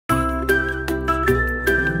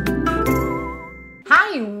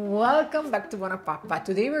Hi, welcome back to BuonaPappa.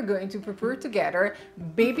 Today we're going to prepare together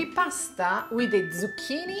baby pasta with a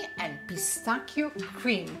zucchini and pistachio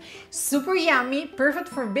cream. Super yummy, perfect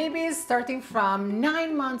for babies starting from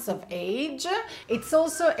 9 months of age. It's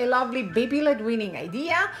also a lovely baby-led weaning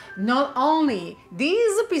idea. Not only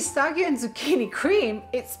this pistachio and zucchini cream,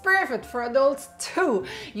 it's perfect for adults too.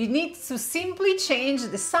 You need to simply change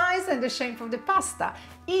the size and the shape of the pasta.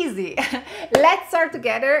 Easy! Let's start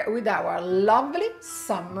together with our lovely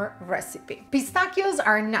summer recipe. Pistachios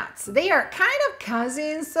are nuts. They are kind of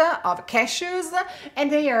cousins of cashews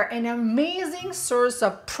and they are an amazing source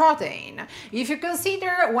of protein. If you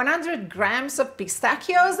consider 100 grams of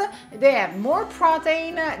pistachios, they have more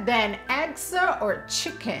protein than eggs or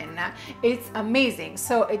chicken. It's amazing.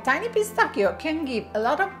 So a tiny pistachio can give a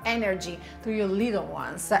lot of energy to your little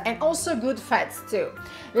ones and also good fats too.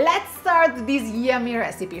 Let's start this yummy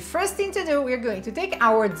recipe. First thing to do, we're going to take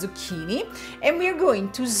our zucchini and we're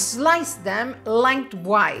going to slice them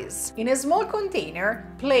lengthwise. In a small container,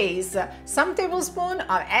 place some tablespoons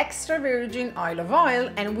of extra virgin olive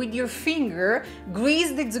oil and with your finger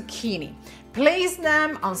grease the zucchini. Place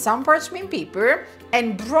them on some parchment paper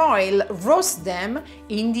and roast them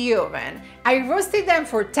in the oven. I roasted them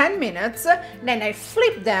for 10 minutes, then I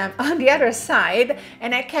flipped them on the other side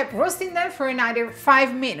and I kept roasting them for another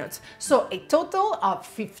 5 minutes, so a total of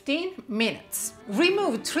 15 minutes.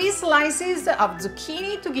 Remove 3 slices of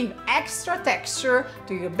zucchini to give extra texture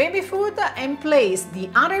to your baby food and place the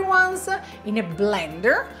other ones in a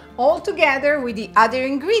blender all together with the other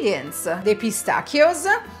ingredients, the pistachios,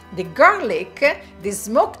 the garlic, the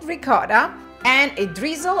smoked ricotta, and a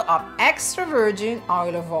drizzle of extra virgin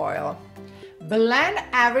olive oil. Blend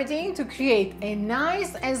everything to create a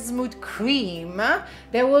nice and smooth cream that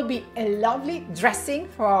will be a lovely dressing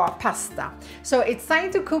for our pasta. So it's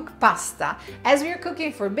time to cook pasta. As we're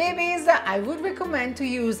cooking for babies, I would recommend to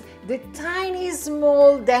use the tiny,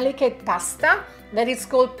 small, delicate pasta that is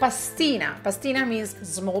called pastina. Pastina means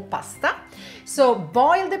small pasta. So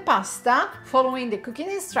boil the pasta following the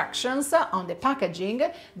cooking instructions on the packaging,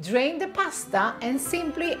 drain the pasta and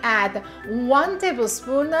simply add 1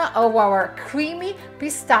 tablespoon of our creamy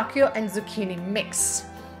pistachio and zucchini mix.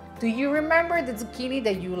 Do you remember the zucchini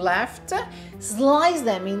that you left? Slice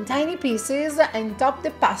them in tiny pieces and top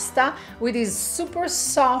the pasta with these super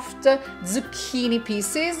soft zucchini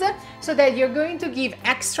pieces so that you're going to give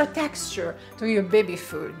extra texture to your baby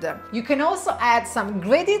food. You can also add some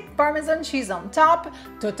grated Parmesan cheese on top,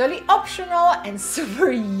 totally optional and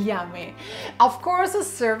super yummy. Of course,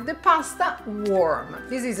 serve the pasta warm.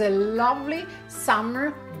 This is a lovely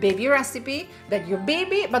summer baby recipe that your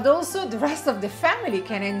baby, but also the rest of the family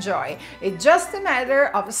can enjoy. It's just a matter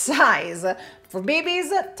of size. For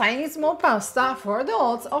babies, tiny small pasta. For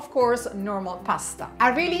adults, of course, normal pasta. I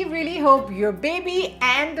really hope your baby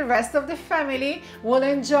and the rest of the family will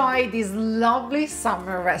enjoy these lovely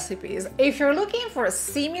summer recipes. If you're looking for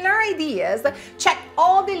similar ideas, check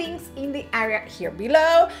all the links in the area here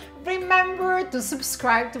below. Remember to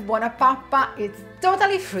subscribe to BuonaPappa. It's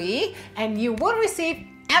totally free and you will receive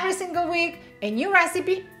every single week a new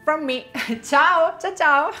recipe from me. Ciao, ciao,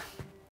 ciao!